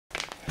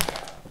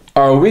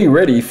Are we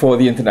ready for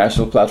the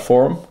international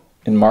platform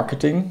in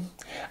marketing?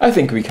 I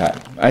think we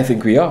can. I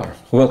think we are.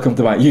 Welcome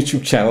to my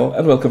YouTube channel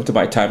and welcome to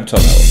my time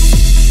tunnel.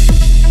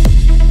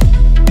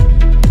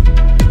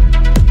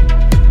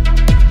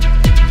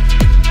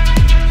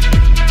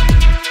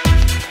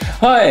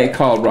 Hi,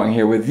 Carl Browne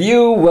here with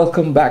you.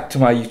 Welcome back to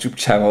my YouTube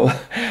channel.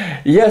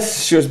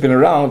 Yes, sure, it's been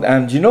around,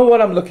 and you know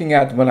what I'm looking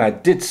at when I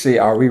did say,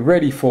 are we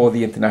ready for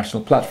the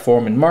international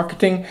platform in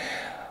marketing?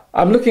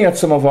 I'm looking at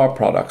some of our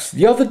products.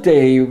 The other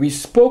day, we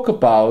spoke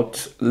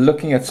about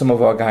looking at some of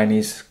our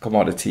Guyanese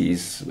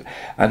commodities,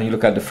 and you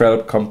look at the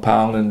Frelip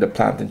compound and the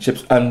plantain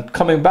chips, and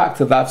coming back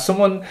to that,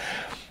 someone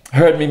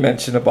heard me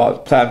mention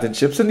about plantain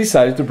chips and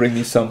decided to bring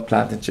me some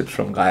plantain chips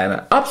from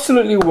Guyana.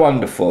 Absolutely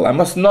wonderful. I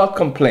must not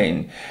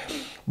complain.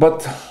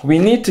 But we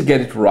need to get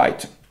it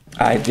right.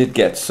 I did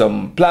get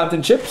some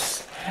plantain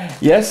chips.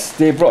 Yes,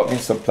 they brought me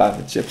some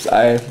plantain chips.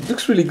 It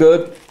looks really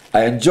good.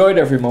 I enjoyed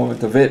every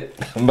moment of it,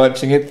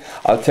 munching it.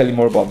 I'll tell you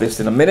more about this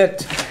in a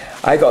minute.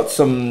 I got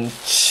some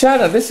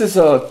chana. This is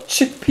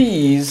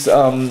chickpeas.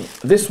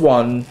 This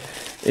one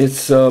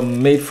is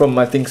made from,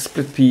 I think,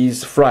 split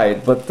peas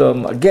fried. But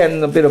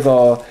again, a bit of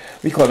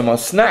we call them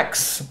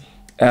snacks.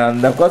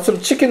 And I've got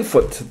some chicken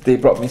foot. They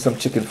brought me some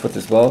chicken foot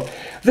as well.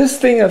 This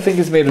thing I think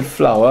is made of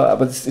flour,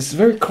 but it's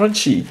very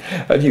crunchy.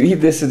 And you eat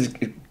this,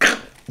 and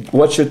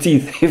watch your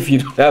teeth. If you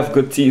don't have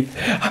good teeth,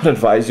 I'd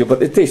advise you,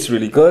 but it tastes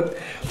really good.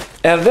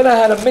 And then I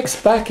had a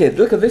mixed packet.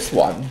 Look at this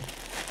one.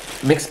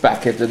 Mixed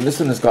packet. And this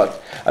one has got,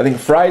 I think,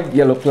 fried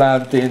yellow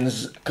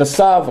plantains,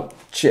 cassava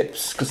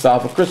chips,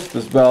 cassava crisp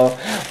as well,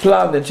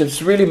 plantain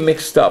chips, really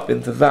mixed up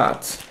into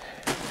that.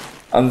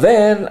 And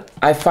then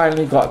I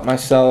finally got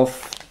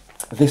myself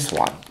this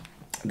one.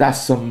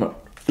 That's some,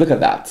 look at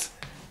that,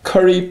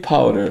 curry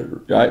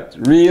powder, right?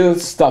 Real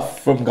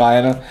stuff from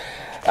Guyana.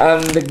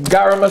 And the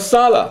garam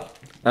masala,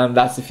 and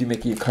that's if you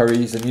make your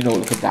curries, and you know,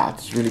 look at that,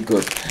 it's really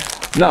good.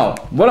 Now,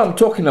 what I'm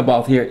talking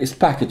about here is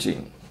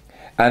packaging.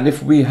 And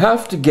if we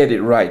have to get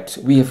it right,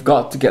 we have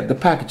got to get the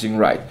packaging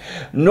right.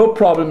 No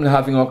problem in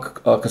having a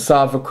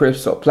cassava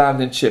crisps or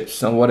plantain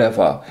chips and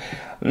whatever.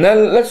 Now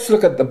let's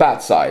look at the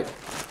bad side.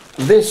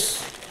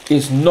 This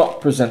is not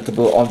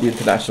presentable on the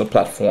international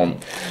platform.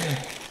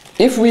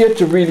 If we are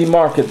to really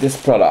market this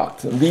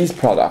product, these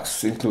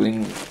products,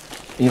 including,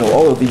 you know,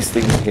 all of these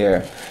things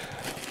here,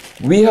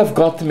 we have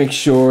got to make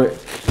sure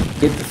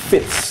it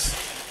fits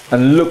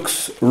and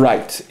looks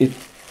right. It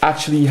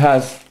actually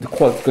has the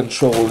quality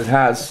control. It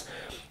has,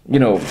 you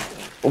know,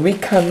 we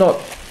cannot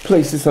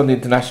place this on the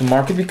international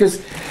market,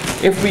 because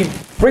if we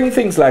bring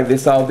things like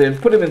this out there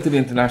and put them into the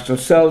international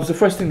shelves, the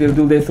first thing they'll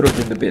do, they throw it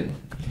in the bin,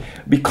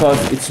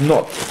 because it's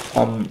not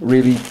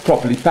really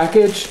properly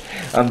packaged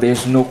and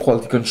there's no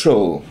quality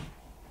control.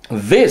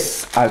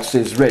 This, I'd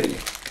say, is ready.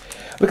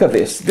 Look at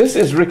this. This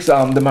is Rick's the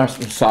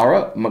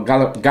garam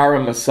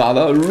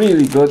masala,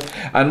 really good.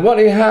 And what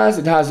it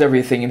has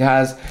everything. It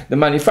has the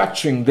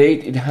manufacturing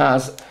date. It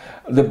has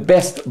the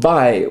best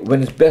buy,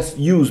 when it's best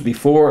used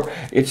before.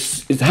 It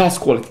has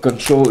quality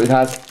control. It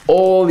has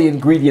all the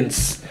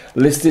ingredients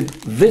listed.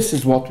 This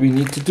is what we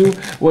need to do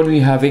when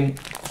we're having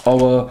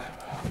our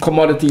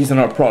commodities and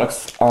our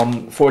products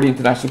for the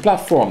international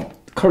platform.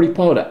 Curry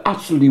powder,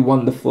 absolutely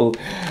wonderful,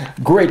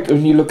 great.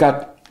 When you look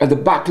at the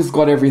back, it's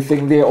got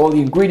everything there, all the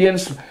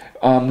ingredients,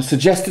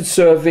 suggested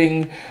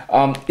serving.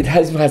 It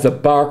has a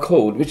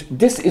barcode, which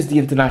this is the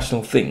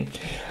international thing.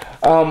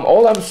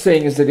 All I'm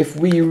saying is that if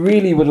we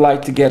really would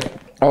like to get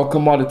our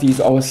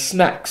commodities, our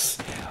snacks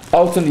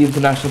out on the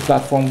international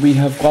platform, we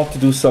have got to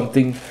do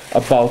something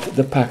about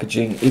the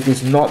packaging. It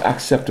is not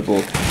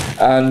acceptable.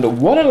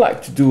 And what I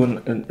like to do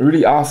and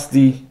really ask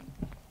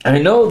I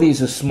know these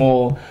are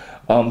small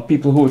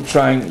people who are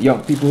trying,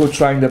 young people who are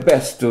trying their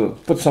best to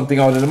put something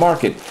out in the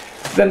market.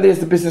 Then there's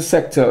the business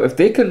sector. If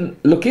they can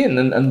look in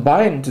and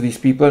buy into these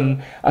people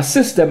and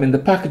assist them in the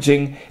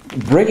packaging,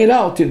 bring it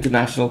out to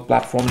international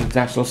platform,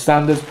 international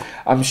standards,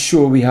 I'm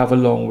sure we have a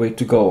long way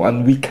to go,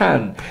 and we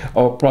can.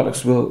 Our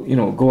products will, you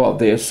know, go out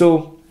there.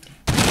 So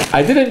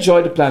I did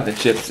enjoy the plantain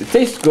chips. It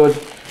tastes good.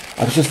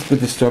 I was just a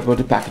bit disturbed about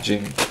the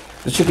packaging.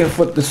 The chicken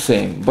foot the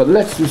same, but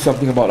let's do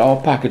something about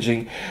our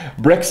packaging.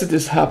 Brexit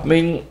is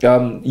happening.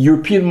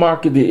 European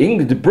market,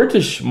 the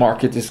British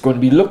market is going to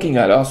be looking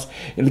at us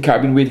in the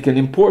Caribbean, where they can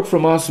import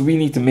from us. We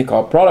need to make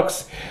our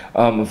products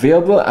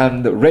available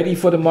and ready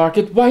for the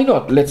market. Why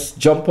not? Let's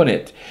jump on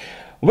it.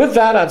 With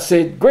that, I'd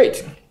say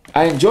great.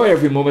 I enjoy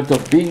every moment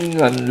of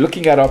being and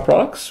looking at our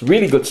products.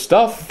 Really good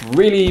stuff.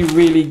 Really,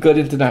 really good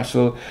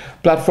international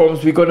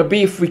platforms we're going to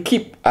be if we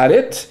keep at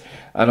it.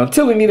 And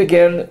until we meet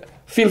again,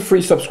 feel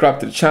free to subscribe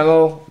to the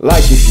channel,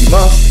 like if you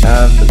must,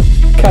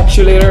 and catch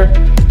you later.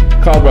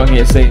 Carl Browne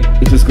here saying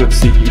it was good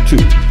seeing you too.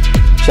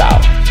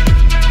 Ciao.